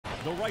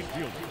The right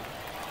fielder,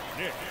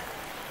 Nick.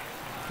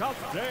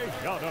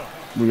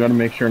 We gotta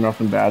make sure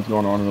nothing bad's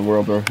going on in the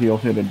world or he'll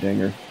hit a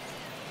dinger.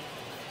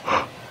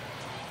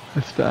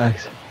 That's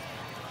facts.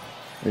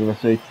 Like,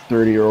 let's say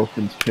 30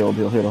 orphans killed,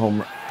 he'll hit a home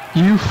run.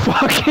 You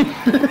fucking...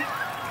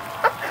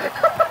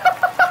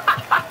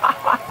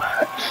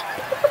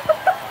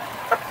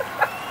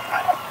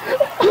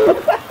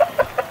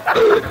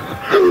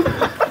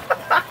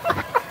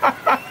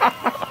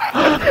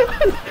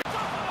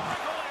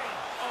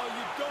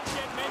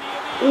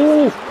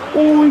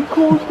 Oh, he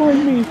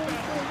clotheslined me!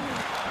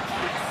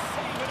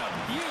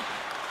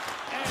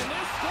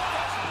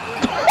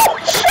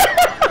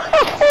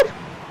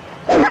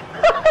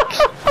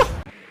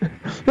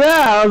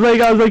 Yeah, I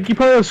was like, you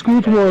probably have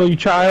school tomorrow, you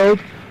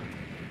child.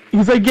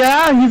 He's like,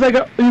 yeah. He's like,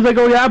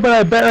 oh yeah, but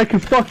I bet I can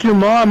fuck your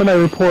mom, and I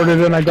reported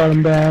it, and I got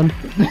him banned.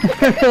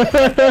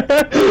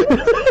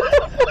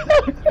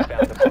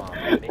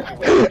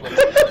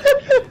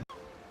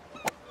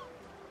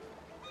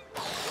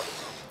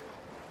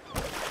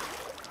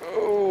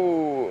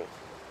 Oh,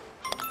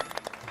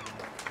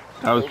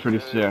 that was pretty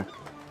sick.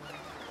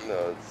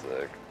 No, it's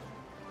sick.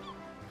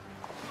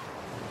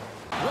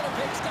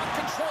 Winnipeg's got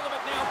control of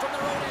it now from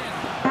their own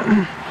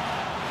end.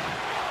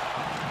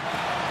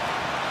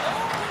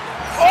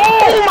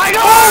 Oh my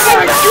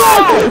god!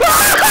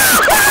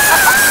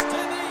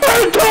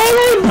 I'm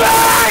totally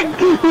back!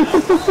 You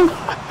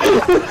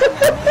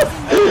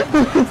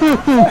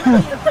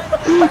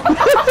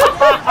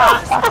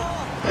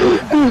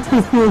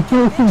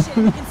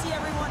can see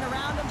everyone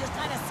around him just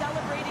kind of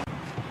celebrating.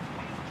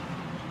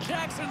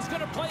 Jackson's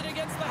going to play it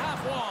against the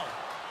half wall.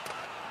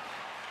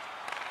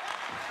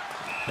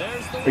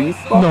 There's the Are you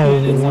whistle. fucking No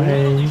It's a way.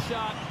 penalty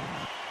shot.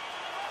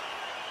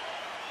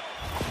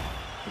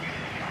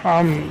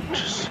 I'm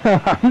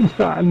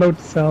note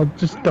to self,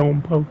 just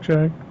don't poke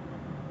check.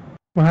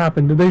 What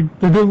happened? Did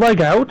they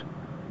leg out?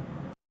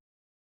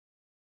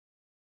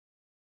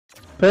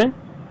 Ben?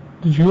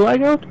 Did you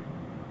leg out?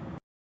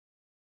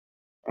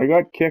 I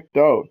got kicked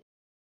out.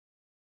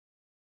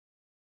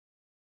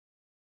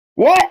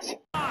 What?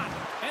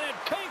 And it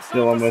banks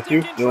Still off I'm a with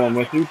you, stick in still I'm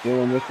with traffic. you,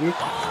 still I'm with you.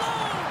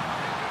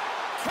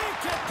 Can't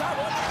get that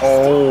one.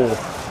 Oh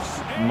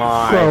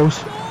my. Gross.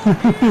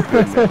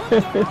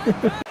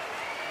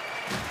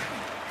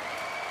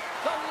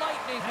 The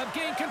Lightning have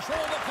gained control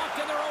of the puck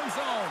in their own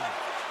zone.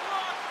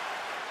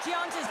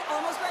 Giants is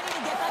almost ready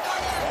to get back on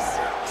the ice.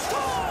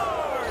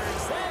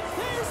 Scores! And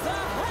there's the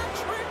hat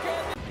trick.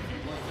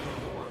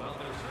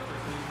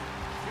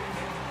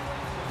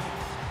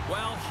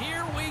 Well,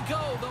 here we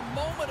go. The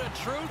moment of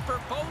truth for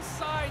both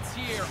sides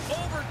here.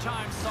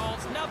 Overtime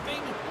solves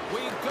nothing.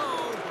 We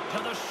go to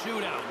the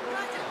shootout.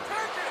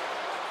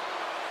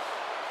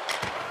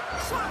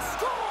 Shot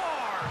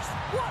scores!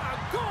 What a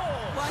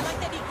goal! Well, I like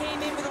that he came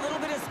in with a little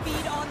bit of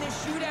speed on this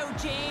shootout,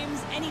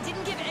 James, and he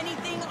didn't give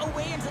anything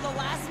away until the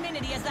last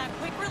minute. He has that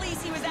quick release.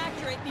 He was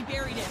accurate, and he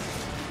buried it.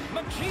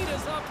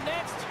 Makita's up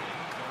next.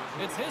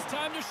 It's his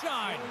time to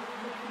shine.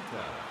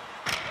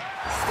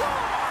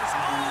 Scores!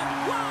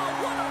 Oh,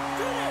 wow, what a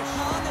finish!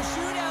 On the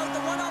shootout,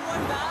 the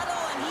one-on-one battle,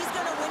 and he's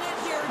going to win it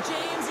here,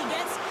 James. He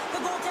gets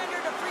the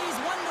goaltender to freeze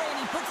one way,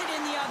 and he puts it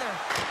in the other.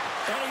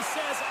 And he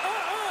says,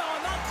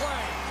 on that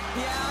play.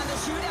 Yeah, on the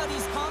shootout,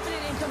 he's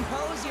confident and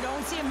composed. You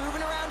don't see him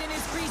moving around in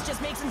his crease, just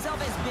makes himself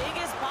as big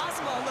as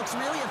possible. Looks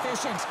really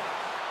efficient.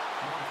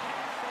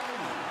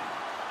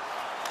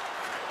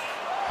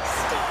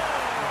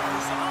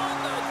 Scores on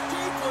the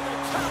deep with a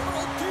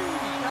capital D.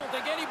 I don't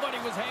think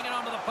anybody was hanging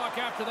on to the puck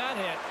after that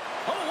hit.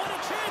 Oh, what a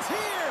chance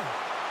here.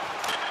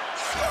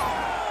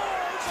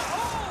 Scores!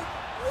 Oh,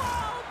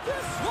 wow,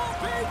 this will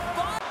be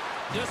fun.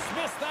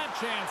 Dismiss that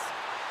chance.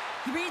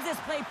 He reads this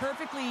play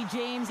perfectly,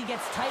 James. He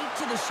gets tight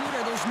to the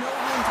shooter. There's no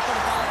room to put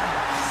a ball on.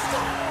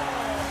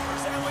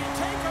 Scores! And we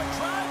take a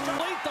drive to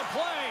complete the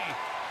play.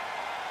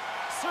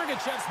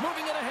 Sergachev's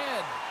moving it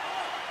ahead.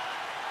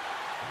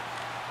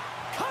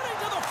 Cutting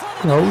to the front.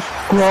 Gross.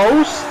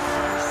 Gross.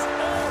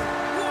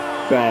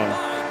 Bang.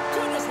 My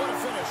goodness, what a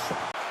finish.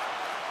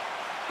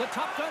 The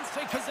Top Guns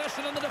take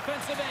possession in the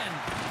defensive end.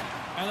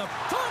 And the...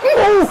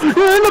 Oh, he's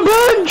in the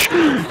bench!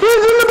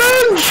 He's in the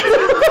bench!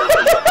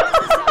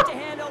 To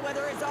handle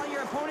whether it's on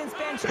your opponent's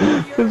bench or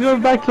your He's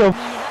going back to... you have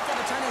to have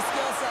a ton of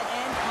skill set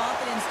and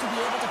confidence to be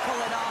able to pull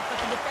it off, but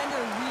the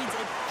defender reads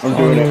it. I'm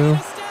doing it.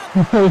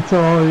 It's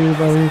all you,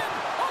 buddy.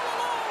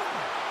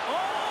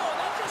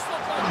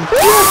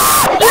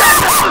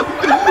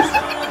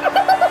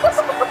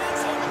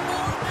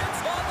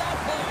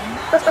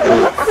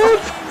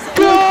 Let's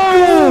go!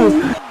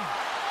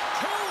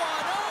 2-on-0,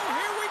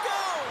 here we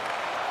go.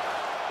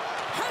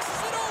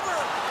 Passes it over.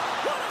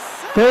 What a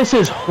save. This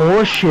is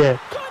horseshit.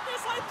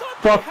 Goodness, I thought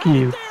Fuck they had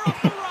you. it there on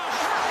the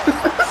rush.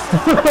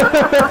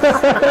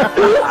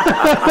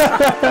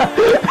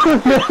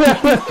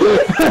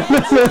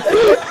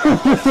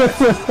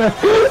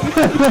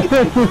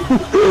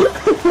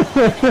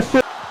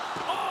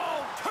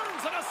 Oh,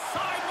 turns it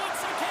aside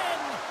once again.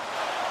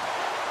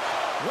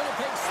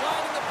 Winnipeg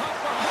sliding the puck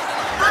behind the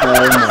net. Oh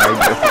my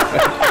god.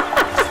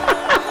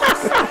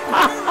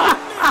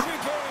 Michigan.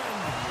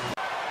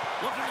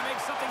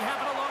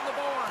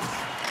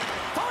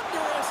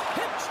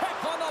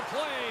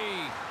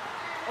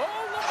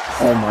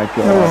 Oh my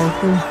You're god.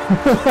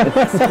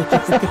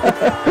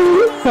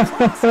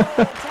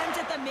 Attempt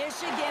at the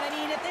Michigan. I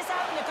mean, if this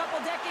happened a couple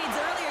decades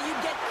earlier,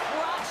 you'd get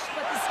crushed.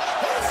 But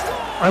this.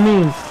 I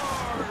mean,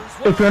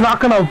 if you're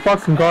not gonna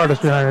fucking guard us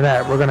behind the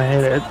net, we're gonna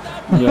hit it.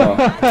 Yeah.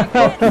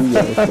 Fuck you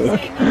guys.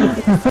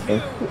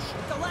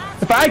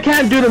 If I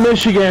can't do the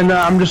Michigan,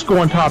 I'm just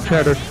going top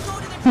cheddar.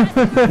 It's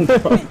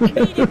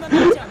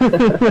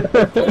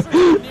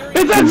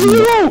at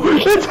 0!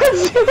 It's at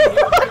 0!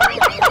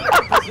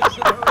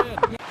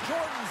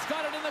 Jordan's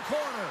got it in the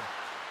corner.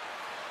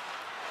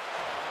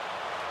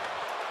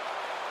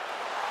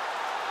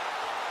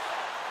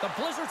 The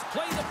Blizzards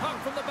play the puck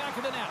from the back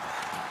of the net.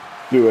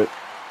 Do it.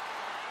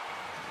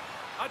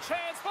 A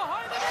chance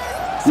behind the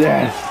net.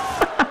 Yes.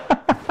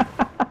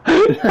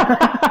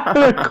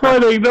 They're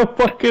quitting, no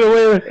fucking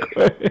way they're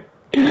quitting.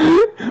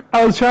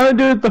 I was trying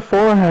to do it the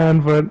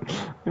forehand, but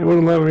it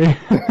wouldn't let me.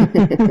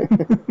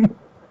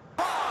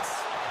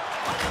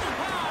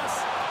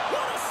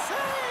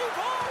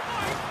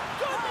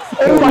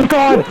 Oh my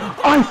god!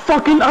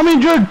 I'm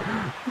injured!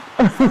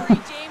 Sorry,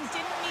 James,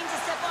 didn't mean to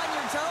step on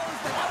your toes,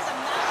 but that was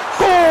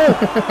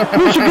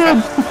a Michigan!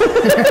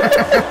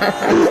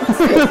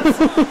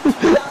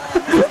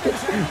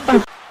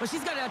 Well,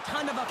 she's got a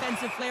ton of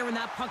offensive flair when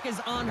that puck is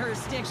on her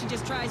stick. She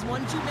just tries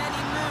one too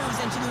many moves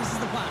and she loses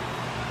the puck.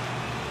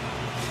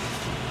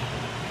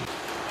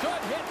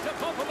 Good hit to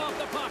bump him off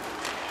the puck.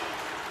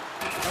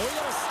 And we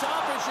got a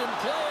stoppage in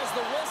play as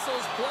the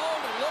whistle's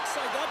blown. It looks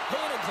like that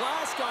pane of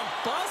glass got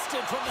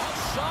busted from that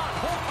shot.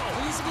 Wow.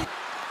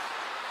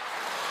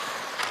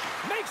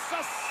 Makes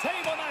a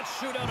save on that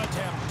shootout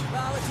attempt.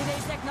 Well, with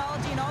today's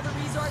technology and all the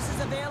resources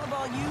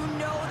available, you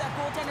know that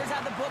goaltenders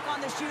have the book on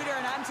the shooter,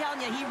 and I'm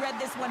telling you, he read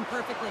this one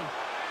perfectly.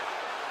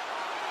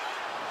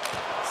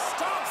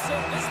 Stops it.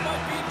 This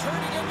might be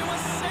turning into a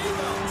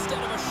save-out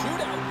instead of a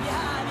shootout.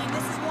 Yeah, I mean,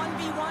 this is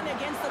 1v1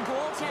 against the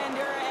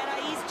goaltender,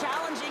 and he's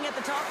challenging at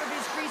the top of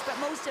his crease, but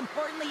most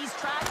importantly, he's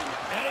tracking.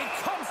 And he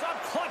comes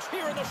up clutch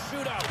here in the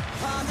shootout.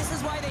 This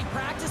is why they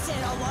practice it.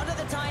 A lot of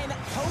the time,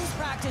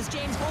 post-practice,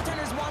 James,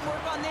 goaltenders want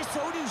work on this,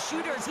 so do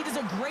shooters. He does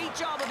a great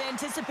job of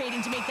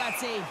anticipating to make that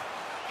save.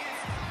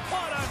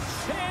 What a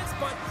chance,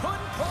 but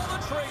couldn't pull the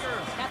trigger.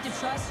 Have to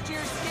trust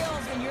your skills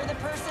when you're the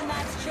person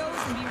that's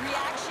chosen. Be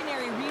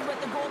reactionary. Read what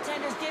the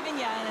goaltender's giving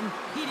you, and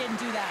he didn't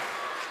do that.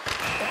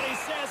 And he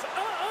says,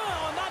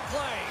 on that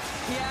play.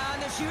 Yeah,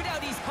 in the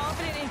shootout, he's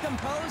confident and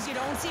composed. You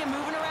don't see him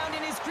moving around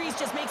in his crease.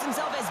 Just makes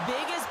himself as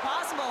big as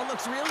possible.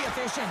 Looks really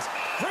efficient.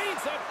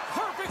 Reads it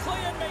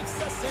perfectly and makes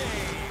the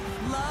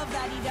save. Love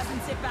that he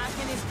doesn't sit back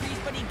in his crease,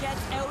 but he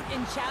gets out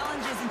and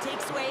challenges and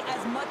takes away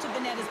as much of the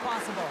net as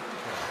possible.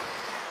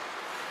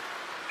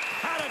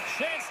 Had a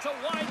chance to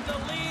widen the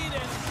lead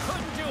and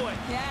couldn't do it.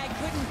 Yeah, he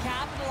couldn't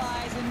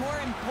capitalize, and more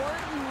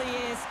importantly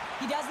is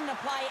he doesn't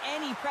apply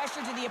any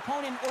pressure to the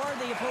opponent or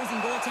the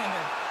opposing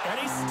goaltender. And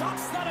he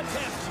stops that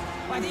attempt.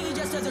 I think he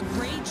just does a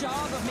great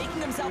job of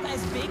making himself as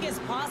big as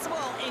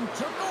possible and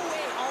took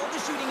away all the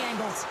shooting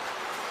angles.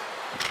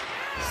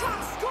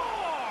 Shot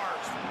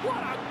scores! What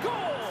a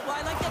goal! Well,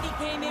 I like that he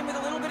came in with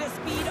a little bit of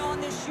speed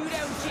on this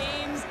shootout,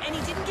 James, and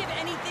he didn't give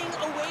anything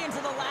away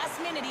until the last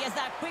minute. He has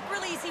that quick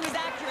release. He was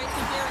accurate.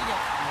 He buried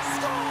it.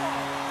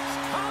 Scores!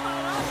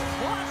 Coming up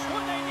clutch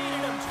when they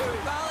needed him to.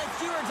 Well, it's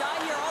do or die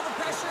here. All the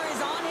pressure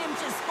is on him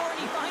to score, and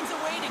he finds a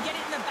way to get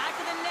it in the back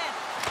of the net.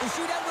 The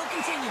shootout will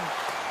continue.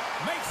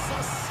 Makes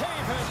a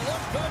save and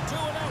look good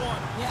doing that one.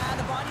 Yeah,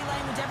 the body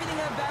language, everything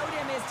about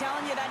him is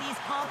telling you that he's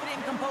confident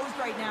and composed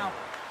right now.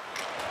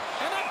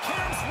 And that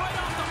caroms right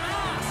off the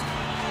mask.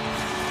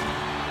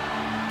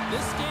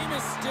 This game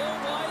is still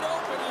wide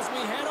open as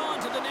we head on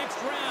to the next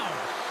round.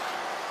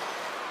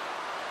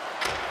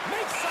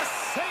 Makes a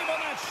save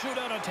on that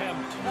shootout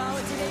attempt. Well,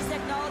 with today's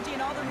technology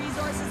and all the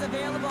resources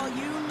available,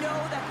 you know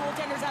that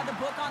goaltenders have the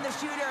book on the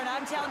shooter, and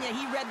I'm telling you,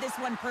 he read this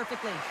one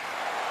perfectly.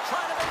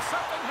 Trying to make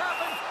something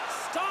happen.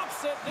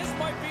 Stops it. This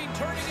might be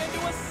turning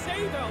into a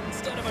save-out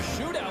instead of a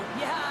shootout.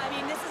 Yeah, I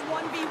mean, this is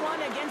 1v1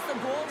 against the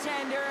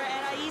goaltender,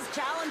 and he's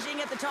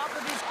challenging at the top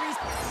of his crease.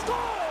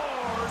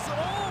 Scores!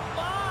 Oh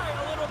my,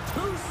 a little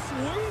too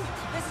sweet.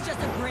 This is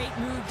just a great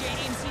move,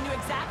 James. He knew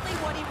exactly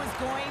what he was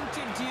going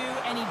to do,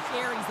 and he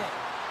buries it.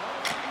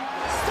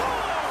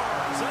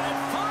 Scores! And it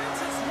finds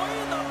its way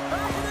in the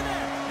back of the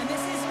net. And this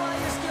is why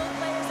your skilled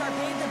players are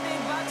paid the big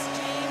bucks,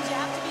 James. You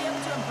have to be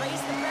able to embrace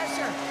the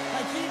pressure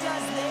like he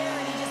does there,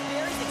 and he just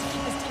buries it to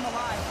keep his team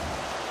alive.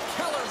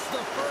 Keller's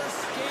the first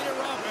skater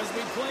up as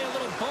we play a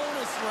little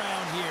bonus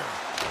round here.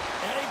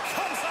 And he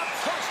comes up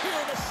clutch here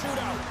in the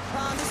shootout.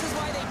 This is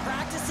why they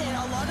practice it.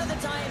 A lot of the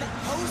time,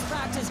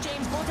 post-practice,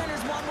 James,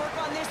 goaltenders want work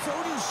on this, so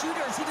do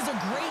shooters. He does a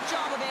great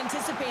job of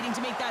anticipating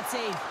to make that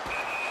save.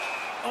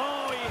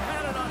 Oh, he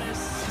had it on his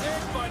stick,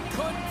 but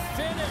couldn't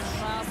finish.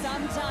 Well,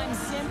 sometimes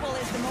simple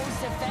is the most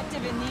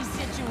effective in these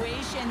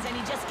situations, and he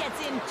just gets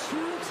in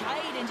too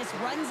tight and just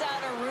runs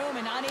out of room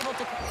and unable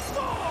to...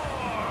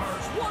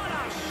 Scores! What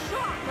a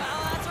shot! Well,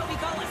 that's what we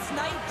call a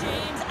snipe,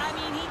 James. I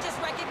mean, he just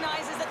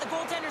recognizes that the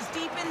goaltender's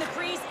deep in the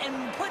crease and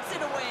puts it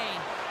away.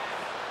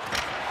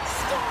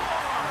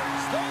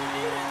 Scores! They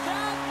needed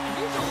that!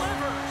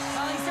 delivers.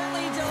 Well, he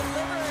certainly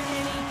delivered,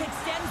 and he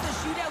extends the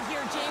shootout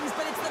here, James,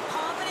 but it's the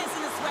confidence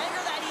and the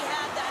swagger that he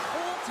had that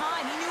whole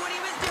time. He knew what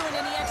he was doing,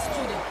 and he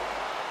executed.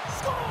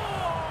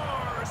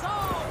 Scores!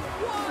 Oh,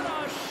 what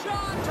a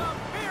shot to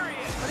bury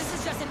it. But this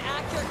is just an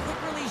accurate,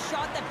 quick-release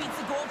shot that beats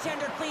the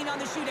goaltender clean on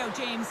the shootout,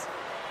 James.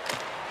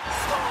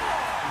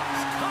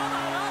 Scores!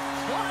 Coming up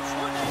clutch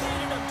when they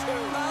needed him to.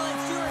 Well,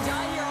 it's do or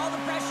die here. All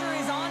the pressure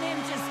is on him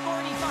to score,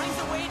 and he finds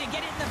a way to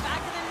get it in the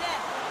back of the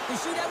net. The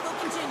shootout will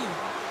continue.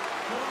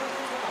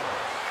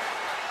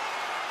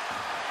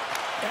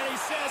 And he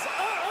says,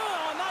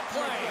 on that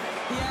play.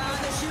 Yeah, on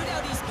the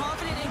shootout, he's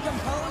confident and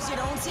composed. You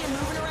don't see him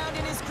moving around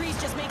in his crease.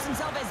 Just makes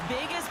himself as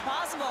big as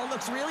possible.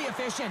 Looks really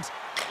efficient.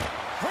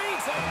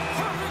 Reads it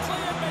perfectly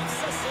and makes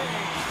the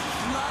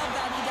save. Love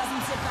that he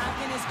doesn't sit back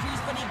in his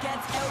crease, but he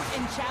gets out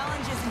and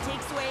challenges and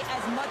takes away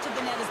as much of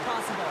the net as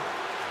possible.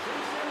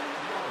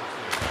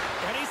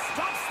 And he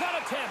stops that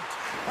attempt.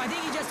 I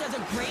think he just does a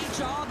great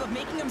job of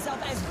making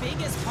himself as big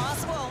as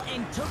possible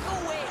and took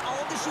away all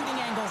of the shooting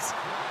angles.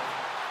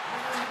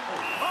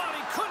 Oh,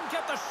 he couldn't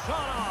get the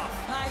shot off.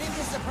 I think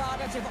this is a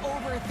product of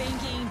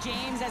overthinking,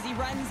 James, as he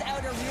runs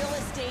out of real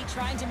estate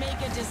trying to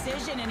make a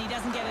decision and he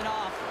doesn't get it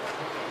off.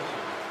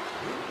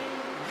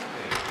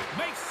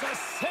 Makes a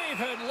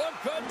save and look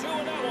good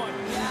doing that one.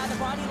 Yeah, the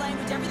body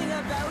language, everything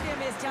about him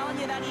is telling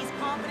you that he's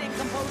confident,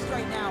 composed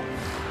right now.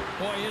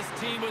 Boy, his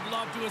team would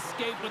love to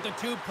escape with the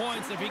 2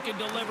 points if he can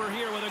deliver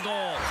here with a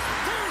goal.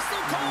 There's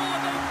the goal,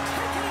 and they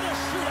take it in a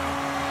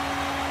shootout.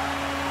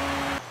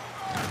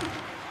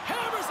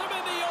 Hammers him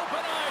in the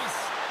open ice.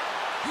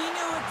 He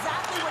knew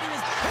exactly what he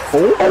was...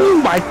 Oh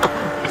my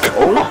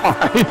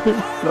God!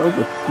 That was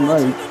a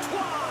snipe.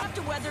 Have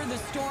to weather the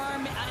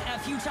storm a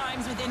few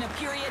times within a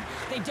period.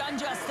 They've done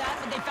just that,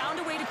 but they found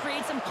a way to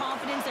create some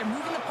confidence. They're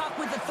moving the puck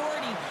with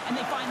authority, and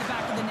they find the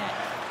back of the net.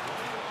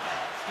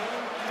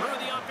 Through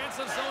the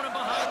offensive zone and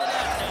behind the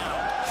net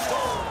now.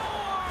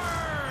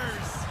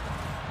 Scores!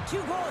 2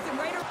 goals and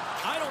right...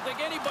 I don't think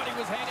anybody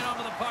was hanging on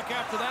to the puck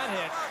after that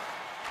hit.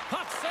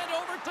 Puck sent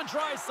over to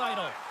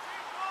Draisaitl.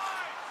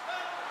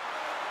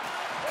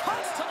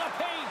 Pucks to the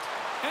paint,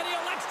 and he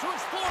elects to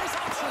explore his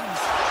options.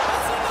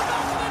 It's in the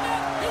back of the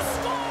net. He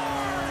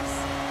scores!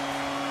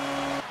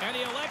 And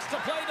he elects to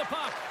play the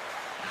puck.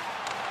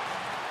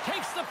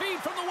 Takes the feed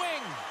from the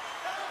wing.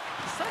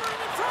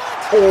 Centering in front.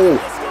 Oh,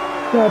 He scores!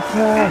 that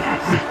pass.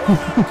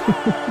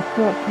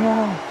 That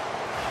pass.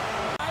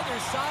 Either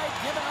side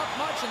giving up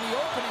much in the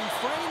opening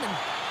frame, and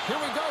here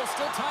we go,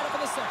 still tied up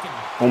in the second.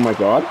 Oh my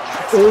God.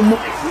 Oh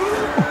my.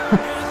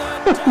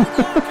 And the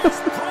deadlock is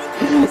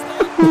broken as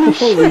they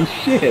Holy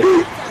shit. He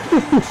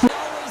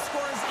always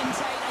scores in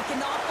tight. I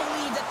cannot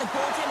believe that the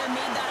goaltender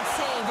made that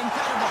save.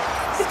 Incredible.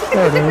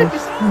 There it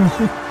is.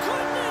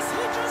 goodness,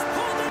 he just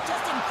pulled it.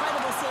 Just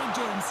incredible save,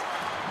 James.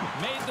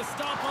 Made the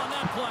stop on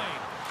that play.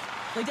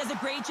 He does a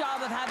great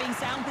job of having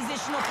sound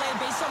positional play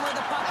based on where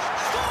the puck...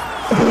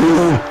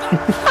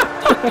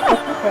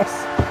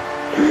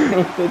 That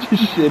was such a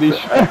shitty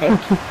shot.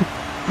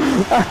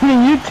 I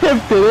mean, you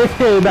tipped it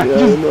in. I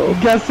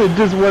guess it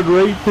just went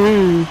right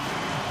through.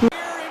 Here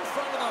in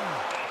front of them.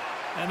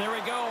 And there we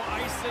go,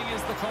 icing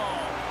is the call.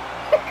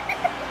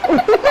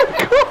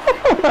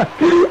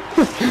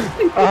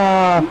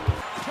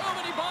 Too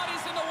many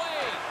bodies in the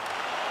way.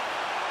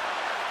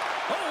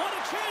 Oh, what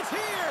a chance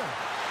here.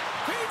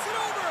 Feeds it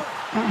over.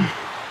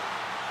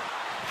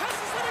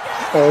 Passes it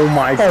again. Oh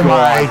my Oh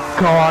my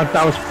God,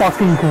 that was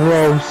fucking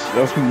gross.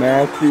 That's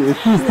nasty as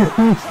shit.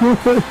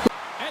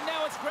 And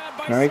now it's grabbed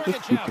by Can I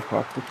just keep the Sergachev.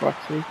 puck for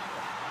fuck's sake?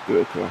 Do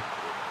it to him.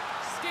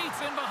 Skates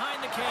in behind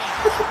the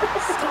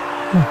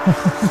cage.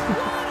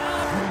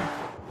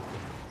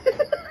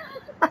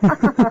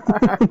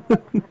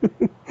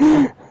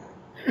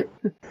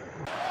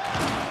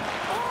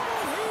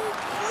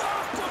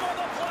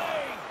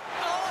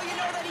 Oh, you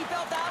know that he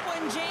felt that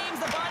one, James.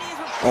 The body is...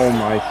 Oh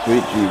my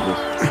sweet Jesus.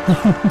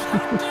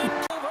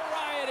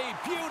 Variety,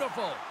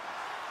 beautiful.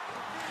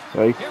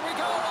 Like, Here we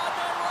go,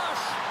 one-man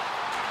rush.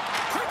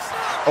 Quick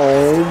snap.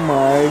 oh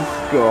my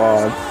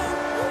God.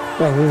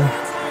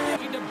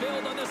 Looking to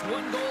build on this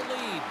 1-goal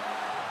lead.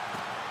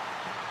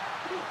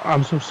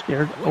 I'm so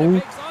scared.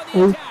 Winnipeg's on the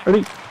Oh, attack.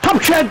 ready?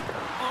 Top shed!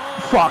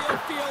 Oh, Fuck. you'll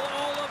feel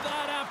all of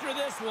that after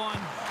this one.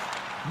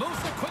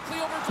 Moves it quickly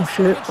over to Oh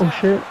shit, oh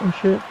Sergachev. shit, oh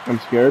shit. I'm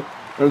scared.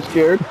 I'm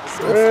scared.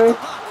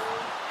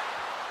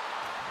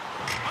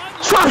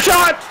 Slap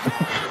shot!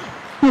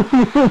 They've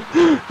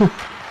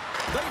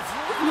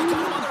really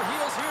got him on their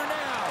heels here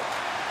now.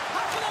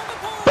 Hopping on the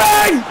board.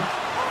 Bang!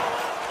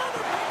 Oh,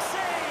 another big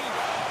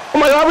save. Oh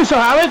my God, we still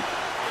have it?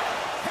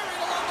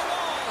 Carried along the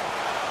wall.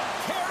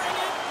 Carrying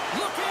it.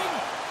 Looking.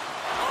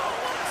 Oh,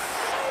 what a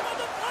save on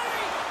the play.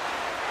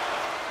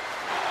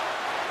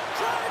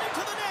 Driving it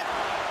to the net.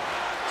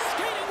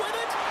 Skating with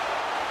it.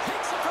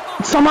 Takes it from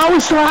the... Somehow we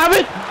still have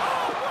it? Oh,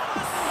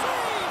 what a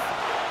save.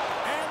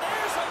 And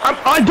there's a...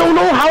 I don't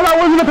know how that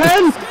wasn't a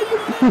pen!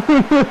 Here's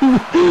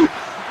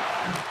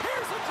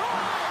a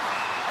try.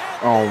 And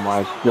Oh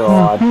my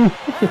god. I'm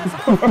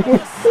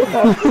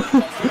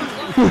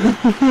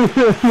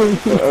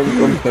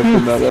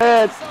touching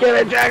that. Get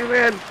it,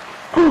 Jackson!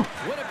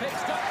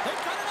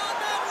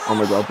 Oh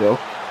my god, Joe.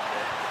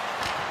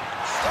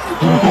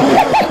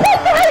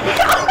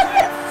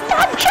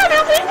 Stop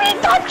challenging me!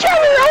 Stop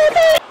challenging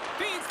me!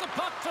 Feeds the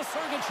puck to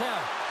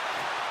Sergachev.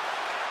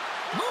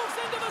 Moves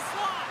into the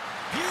slot.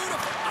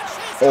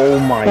 Beautiful. Oh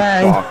my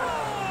Bang. god.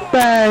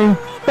 Bang!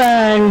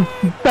 Bang!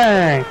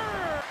 Bang!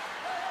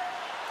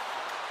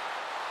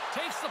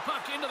 Takes the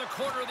puck into the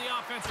corner of the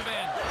offensive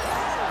end.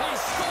 He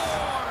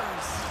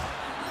scores!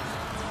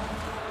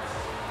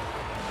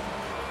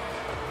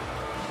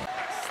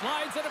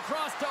 Slides it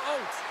across to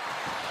Oates.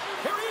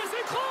 Here he is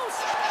in close.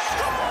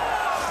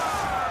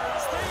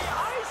 Scores! The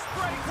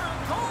icebreaker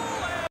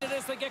goal! And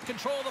as they get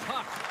control of the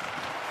puck.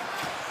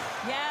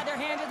 Yeah, they're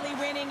handedly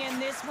winning in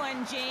this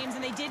one, James,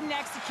 and they didn't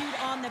execute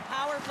on the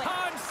power play.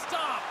 Time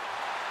stop.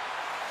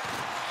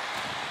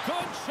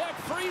 Good check,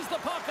 frees the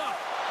puck up.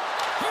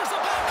 Here's a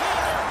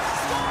backhander.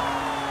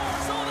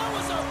 Scores! Oh, that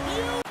was a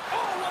beaut.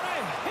 Oh, what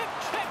a hip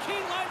check. He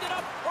lined it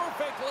up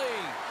perfectly.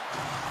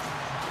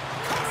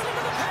 Cuts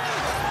into the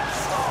paint.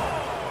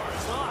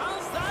 Scores! Well,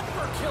 how's that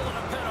for killing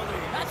a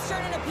penalty? That's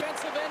turning a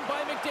Defensive end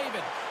by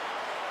McDavid.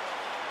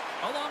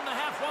 Along the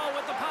half wall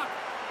with the puck.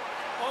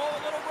 Oh,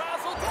 a little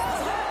razzle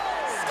dazzle.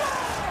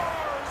 Scores!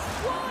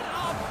 What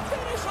a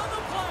finish on the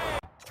play.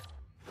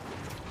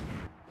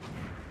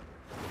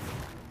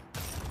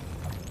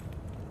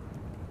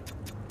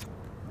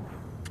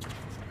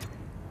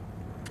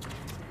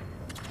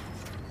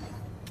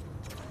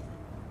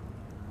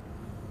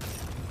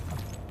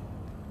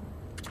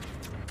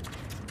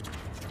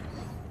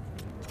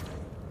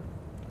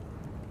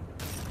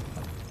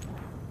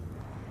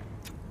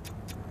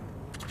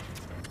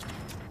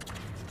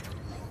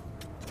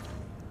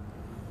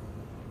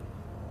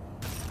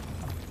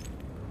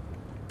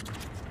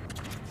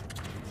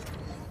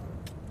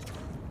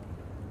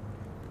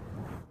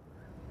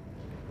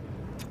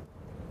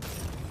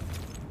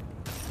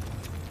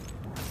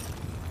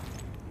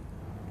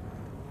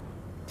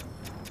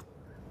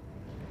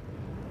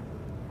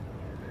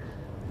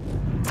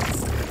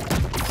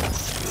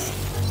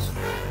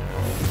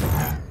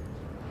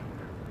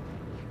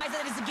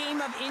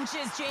 Of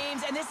inches,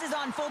 James, and this is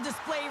on full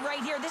display right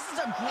here. This is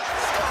a great...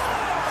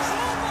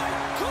 Oh my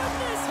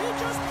goodness, he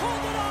just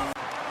pulled it off.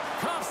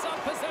 Coughs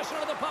up possession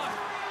of the puck.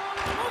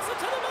 Moves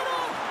it to the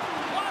middle.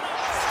 What a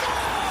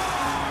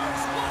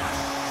scores! What a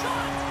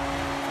shot!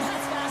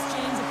 That's fast,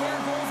 James. A pair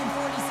of goals in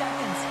 40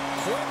 seconds.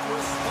 Quick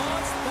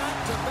response, back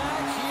to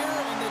back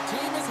here, and the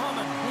team is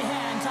humming.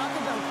 Yeah, and talk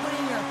about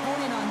putting your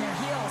opponent on their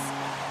heels.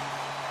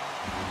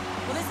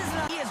 Well, this is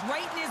he is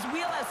right in his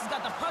wheelhouse. He's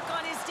got the puck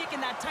on his stick in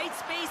that tight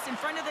space in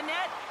front of the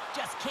net.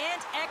 Just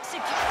can't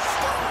execute.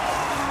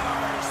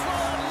 Scores!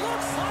 Well, it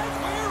looks like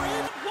we're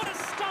in. What a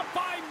stop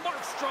by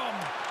Markstrom.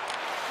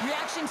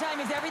 Reaction time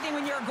is everything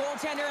when you're a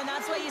goaltender, and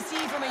that's what you see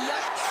from a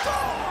young...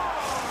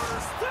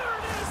 Scores! There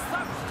it is!